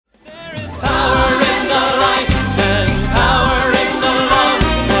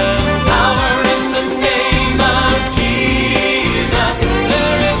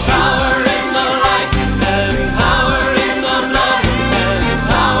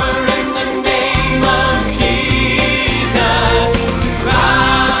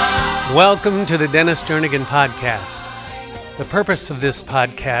Welcome to the Dennis Jernigan Podcast. The purpose of this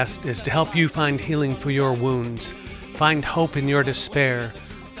podcast is to help you find healing for your wounds, find hope in your despair,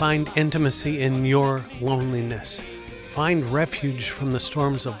 find intimacy in your loneliness, find refuge from the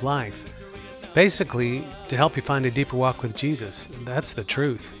storms of life. Basically, to help you find a deeper walk with Jesus. That's the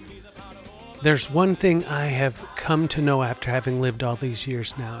truth. There's one thing I have come to know after having lived all these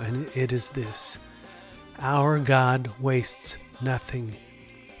years now, and it is this. Our God wastes nothing.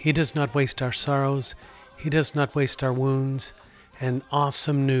 He does not waste our sorrows. He does not waste our wounds. And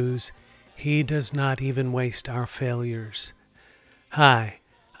awesome news, He does not even waste our failures. Hi,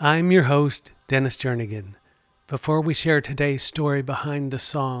 I'm your host, Dennis Jernigan. Before we share today's story behind the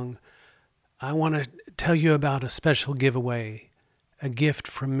song, I want to tell you about a special giveaway, a gift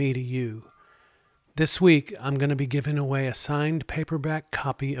from me to you. This week, I'm going to be giving away a signed paperback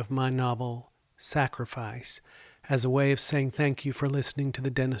copy of my novel, Sacrifice, as a way of saying thank you for listening to the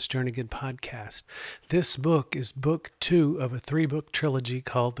Dennis Jernigan Podcast. This book is book 2 of a 3-book trilogy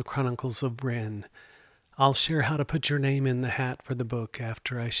called The Chronicles of Ren. I'll share how to put your name in the hat for the book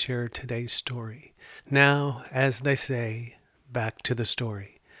after I share today's story. Now, as they say, back to the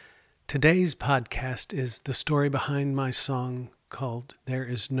story. Today's podcast is the story behind my song called There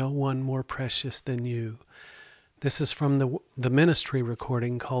Is No One More Precious Than You. This is from the ministry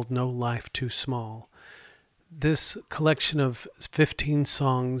recording called No Life Too Small. This collection of 15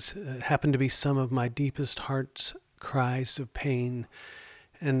 songs happen to be some of my deepest heart's cries of pain,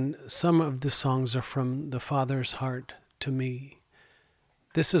 and some of the songs are from the Father's heart to me.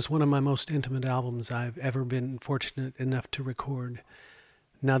 This is one of my most intimate albums I've ever been fortunate enough to record.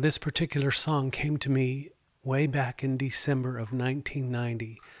 Now, this particular song came to me way back in December of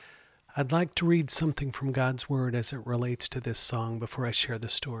 1990. I'd like to read something from God's Word as it relates to this song before I share the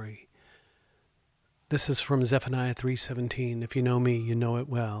story. This is from Zephaniah 3:17. If you know me, you know it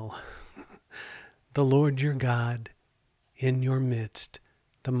well. The Lord your God, in your midst,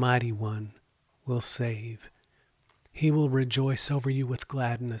 the mighty one, will save. He will rejoice over you with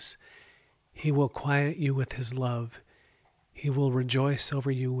gladness. He will quiet you with his love. He will rejoice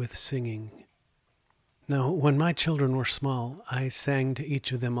over you with singing. Now, when my children were small, I sang to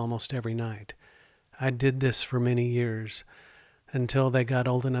each of them almost every night. I did this for many years, until they got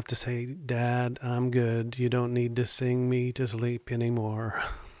old enough to say, "Dad, I'm good. You don't need to sing me to sleep anymore."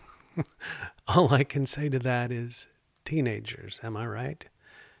 All I can say to that is, teenagers, am I right?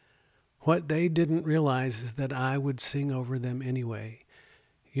 What they didn't realize is that I would sing over them anyway,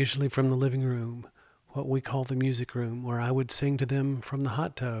 usually from the living room, what we call the music room, where I would sing to them from the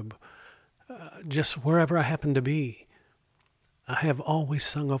hot tub, just wherever I happened to be. I have always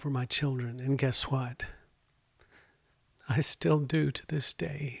sung over my children, and guess what? I still do to this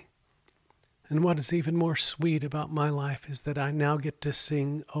day. And what is even more sweet about my life is that I now get to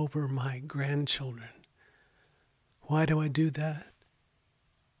sing over my grandchildren. Why do I do that?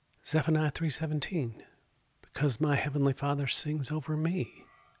 Zephaniah 3:17, because my Heavenly Father sings over me.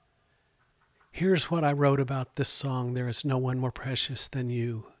 Here's what I wrote about this song, There Is No One More Precious Than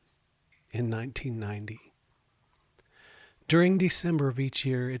You, in 1990. During December of each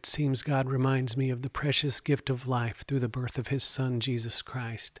year, it seems God reminds me of the precious gift of life through the birth of His Son, Jesus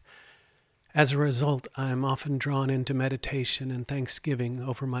Christ. As a result, I am often drawn into meditation and thanksgiving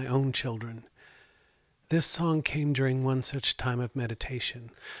over my own children. This song came during one such time of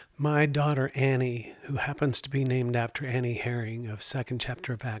meditation. My daughter Annie, who happens to be named after Annie Herring of 2nd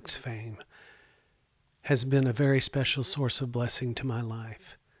chapter of Acts fame, has been a very special source of blessing to my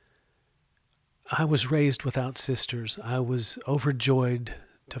life. I was raised without sisters. I was overjoyed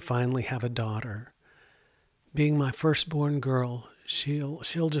to finally have a daughter. Being my firstborn girl,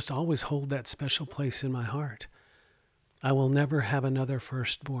 she'll just always hold that special place in my heart. I will never have another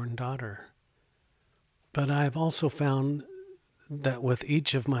firstborn daughter. But I've also found that with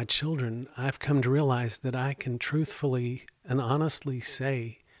each of my children, I've come to realize that I can truthfully and honestly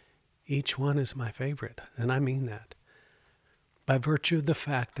say each one is my favorite, and I mean that. By virtue of the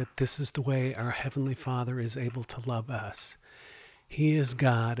fact that this is the way our Heavenly Father is able to love us. He is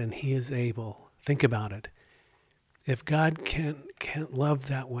God and He is able. Think about it. If God can't love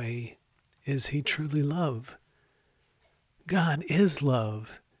that way, is He truly love? God is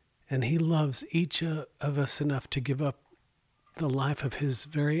love, and He loves each of us enough to give up the life of His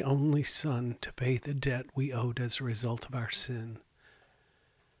very only Son to pay the debt we owed as a result of our sin.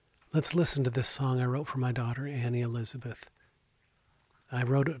 Let's listen to this song I wrote for my daughter, Annie Elizabeth. I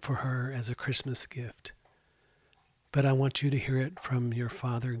wrote it for her as a Christmas gift, but I want you to hear it from your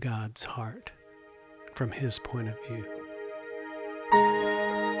Father God's heart, from His point of view.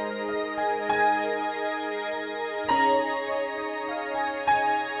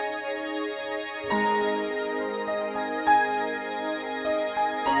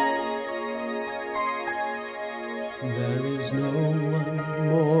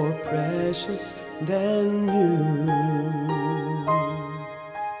 precious than you.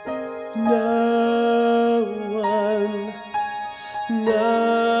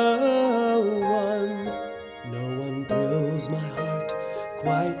 No one thrills my heart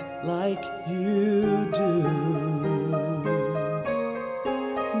quite like you do.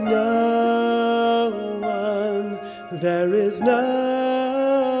 There is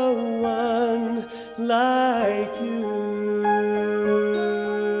no one like you.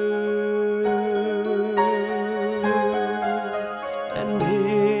 And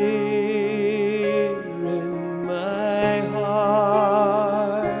here in my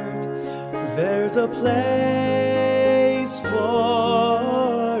heart, there's a place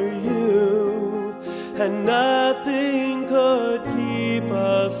for you, and nothing could keep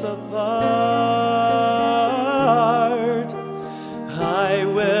us apart. I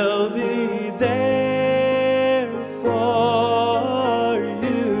will be there for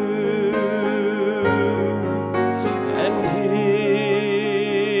you, and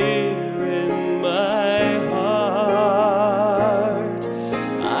here in my heart,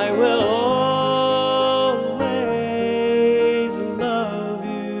 I will always love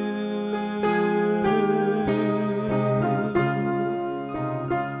you.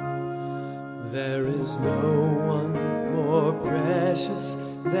 There is no one more precious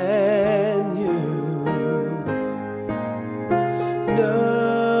than you.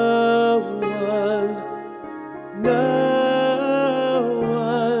 No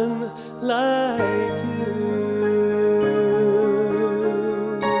one like you.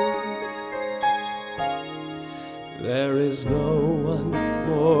 There is no one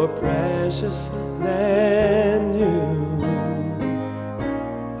more precious than you.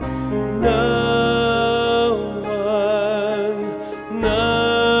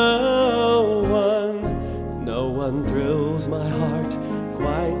 No one thrills my heart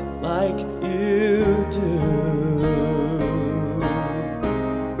quite like you do.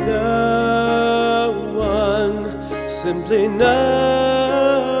 No one, simply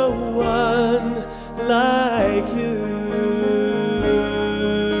no one like you.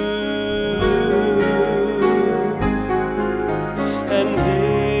 And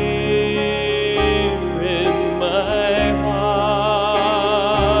here in my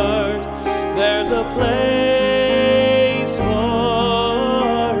heart, there's a place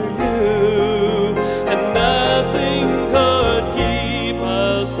for you, and nothing could keep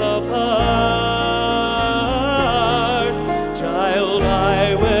us apart. Child,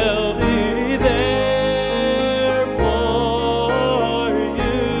 I will be there for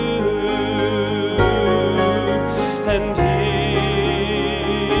you, and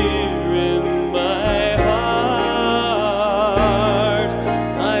here in my heart,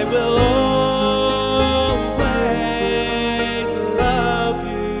 I will always love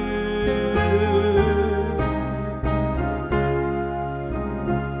you.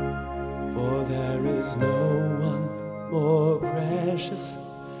 For there is no one more precious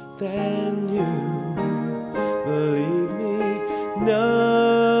than you. Believe me,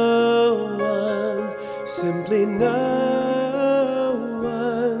 no one, simply no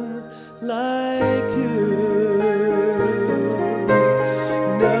one like you.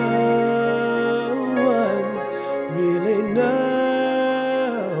 No one, really no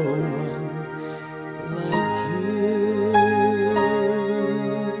one like you.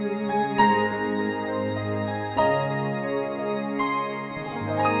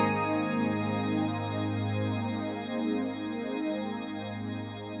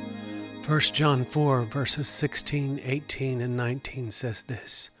 First John 4, verses 16, 18, and 19 says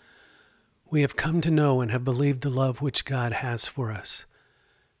this: We have come to know and have believed the love which God has for us.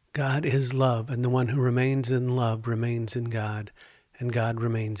 God is love, and the one who remains in love remains in God, and God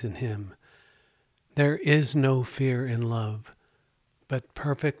remains in him. There is no fear in love, but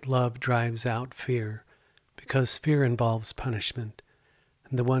perfect love drives out fear, because fear involves punishment,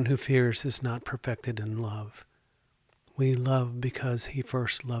 and the one who fears is not perfected in love. We love because he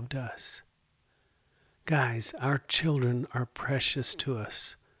first loved us. Guys, our children are precious to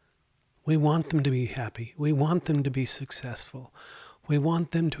us. We want them to be happy. We want them to be successful. We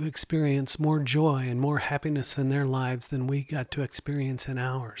want them to experience more joy and more happiness in their lives than we got to experience in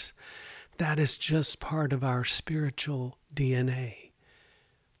ours. That is just part of our spiritual DNA.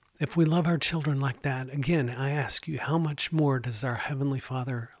 If we love our children like that, again, I ask you, how much more does our Heavenly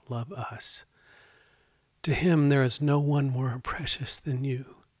Father love us? To him, there is no one more precious than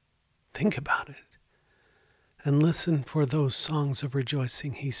you. Think about it. And listen for those songs of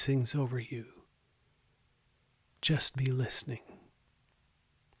rejoicing he sings over you. Just be listening.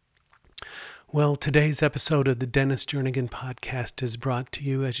 Well, today's episode of the Dennis Jernigan podcast is brought to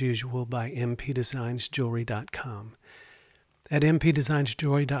you, as usual, by mpdesignsjewelry.com. At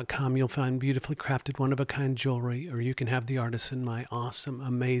mpdesignsjewelry.com, you'll find beautifully crafted, one-of-a-kind jewelry, or you can have the artisan, my awesome,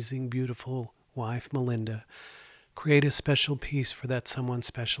 amazing, beautiful wife, Melinda, create a special piece for that someone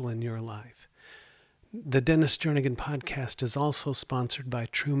special in your life. The Dennis Jernigan podcast is also sponsored by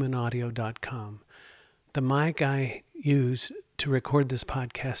TrumanAudio.com. The mic I use to record this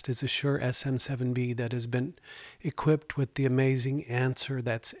podcast is a Shure SM7B that has been equipped with the amazing Anser,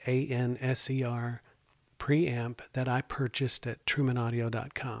 that's ANSER, preamp that I purchased at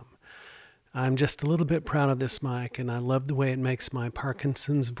TrumanAudio.com. I'm just a little bit proud of this mic, and I love the way it makes my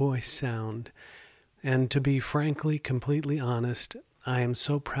Parkinson's voice sound. And to be frankly, completely honest, I am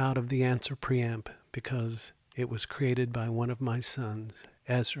so proud of the Anser preamp because it was created by one of my sons,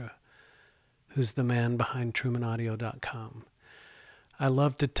 Ezra, who's the man behind TrumanAudio.com. I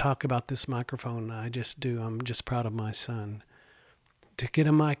love to talk about this microphone. I just do. I'm just proud of my son. To get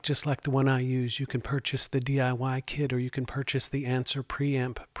a mic just like the one I use, you can purchase the DIY kit, or you can purchase the Anser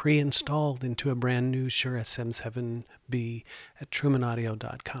preamp pre-installed into a brand new Shure SM7B at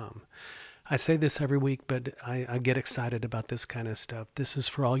TrumanAudio.com. I say this every week, but I get excited about this kind of stuff. This is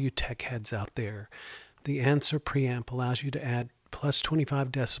for all you tech heads out there. The Anser preamp allows you to add plus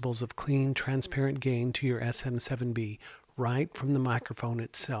 25 decibels of clean, transparent gain to your SM7B right from the microphone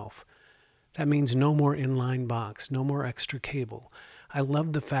itself. That means no more inline box, no more extra cable. I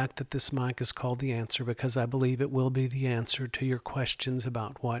love the fact that this mic is called the Anser because I believe it will be the answer to your questions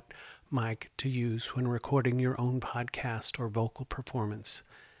about what mic to use when recording your own podcast or vocal performance.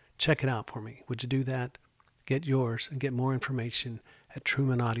 Check it out for me. Would you do that? Get yours and get more information at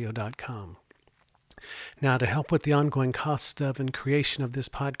TrumanAudio.com. Now, to help with the ongoing cost of and creation of this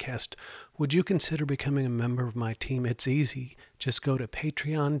podcast, would you consider becoming a member of my team? It's easy. Just go to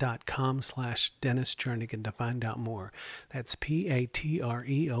patreon.com/Dennis Jernigan to find out more. That's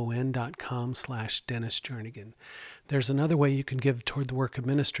patreon.com/Dennis Jernigan. There's another way you can give toward the work of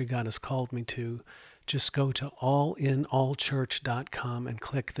ministry God has called me to. Just go to allinallchurch.com and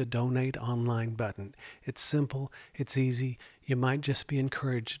click the Donate Online button. It's simple. It's easy. You might just be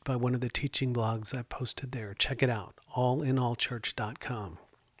encouraged by one of the teaching blogs I posted there. Check it out, allinallchurch.com.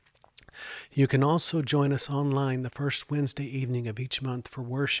 You can also join us online the first Wednesday evening of each month for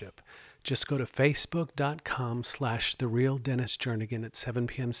worship. Just go to facebook.com/TheRealDennisJernigan at 7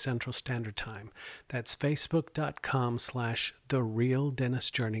 p.m. Central Standard Time. That's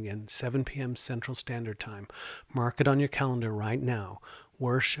facebook.com/TheRealDennisJernigan, 7 p.m. Central Standard Time. Mark it on your calendar right now.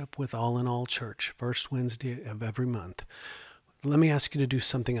 Worship with All in All Church, first Wednesday of every month. Let me ask you to do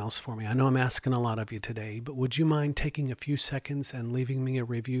something else for me. I know I'm asking a lot of you today, but would you mind taking a few seconds and leaving me a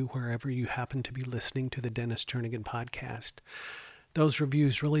review wherever you happen to be listening to the Dennis Jernigan podcast? Those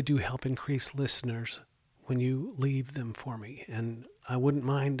reviews really do help increase listeners when you leave them for me, and I wouldn't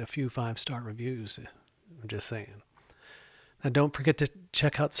mind a few 5-star reviews. I'm just saying. Now, don't forget to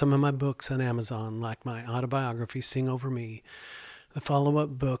check out some of my books on Amazon, like my autobiography, Sing Over Me, the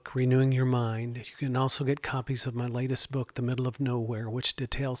follow-up book, Renewing Your Mind. You can also get copies of my latest book, The Middle of Nowhere, which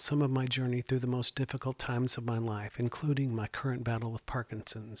details some of my journey through the most difficult times of my life, including my current battle with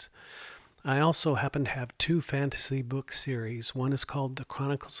Parkinson's. I also happen to have 2 fantasy book series. One is called The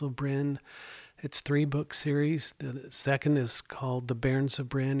Chronicles of Bryn. It's 3-book series. The second is called The Bairns of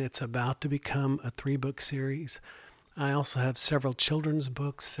Bryn. It's about to become a 3-book series. I also have several children's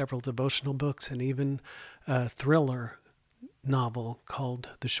books, several devotional books, and even a thriller novel called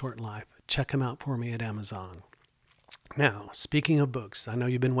The Short Life. Check them out for me at Amazon. Now, speaking of books, I know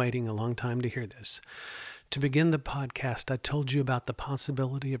you've been waiting a long time to hear this. To begin the podcast, I told you about the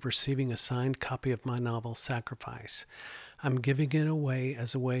possibility of receiving a signed copy of my novel, Sacrifice. I'm giving it away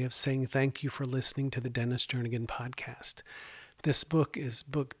as a way of saying thank you for listening to the Dennis Jernigan podcast. This book is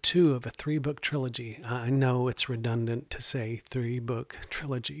book 2 of a 3-book trilogy. I know it's redundant to say 3-book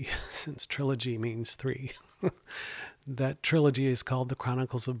trilogy, since trilogy means 3. That trilogy is called The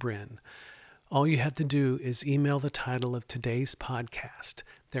Chronicles of Bryn. All you have to do is email the title of today's podcast,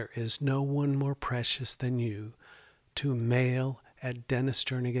 There Is No One More Precious Than You, to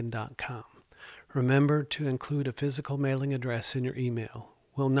mail@DennisJernigan.com. Remember to include a physical mailing address in your email.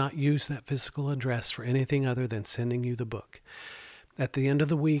 We'll not use that physical address for anything other than sending you the book. At the end of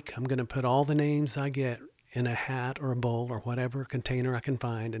the week, I'm going to put all the names I get in a hat or a bowl or whatever container I can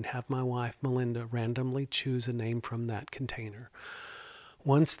find and have my wife, Melinda, randomly choose a name from that container.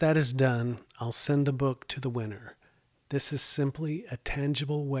 Once that is done, I'll send the book to the winner. This is simply a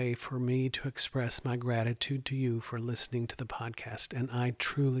tangible way for me to express my gratitude to you for listening to the podcast, and I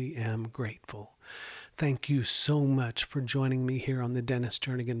truly am grateful. Thank you so much for joining me here on the Dennis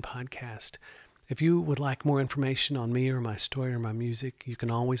Jernigan podcast. If you would like more information on me or my story or my music, you can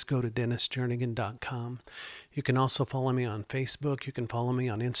always go to DennisJernigan.com. You can also follow me on Facebook. You can follow me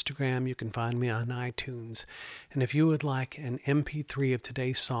on Instagram. You can find me on iTunes. And if you would like an MP3 of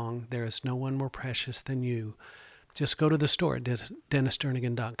today's song, There Is No One More Precious Than You, just go to the store at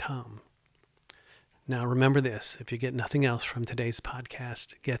DennisJernigan.com. Now remember this, if you get nothing else from today's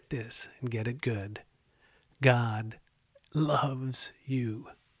podcast, get this and get it good. God loves you,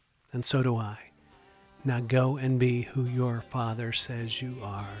 and so do I. Now go and be who your Father says you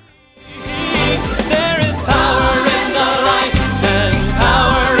are. There is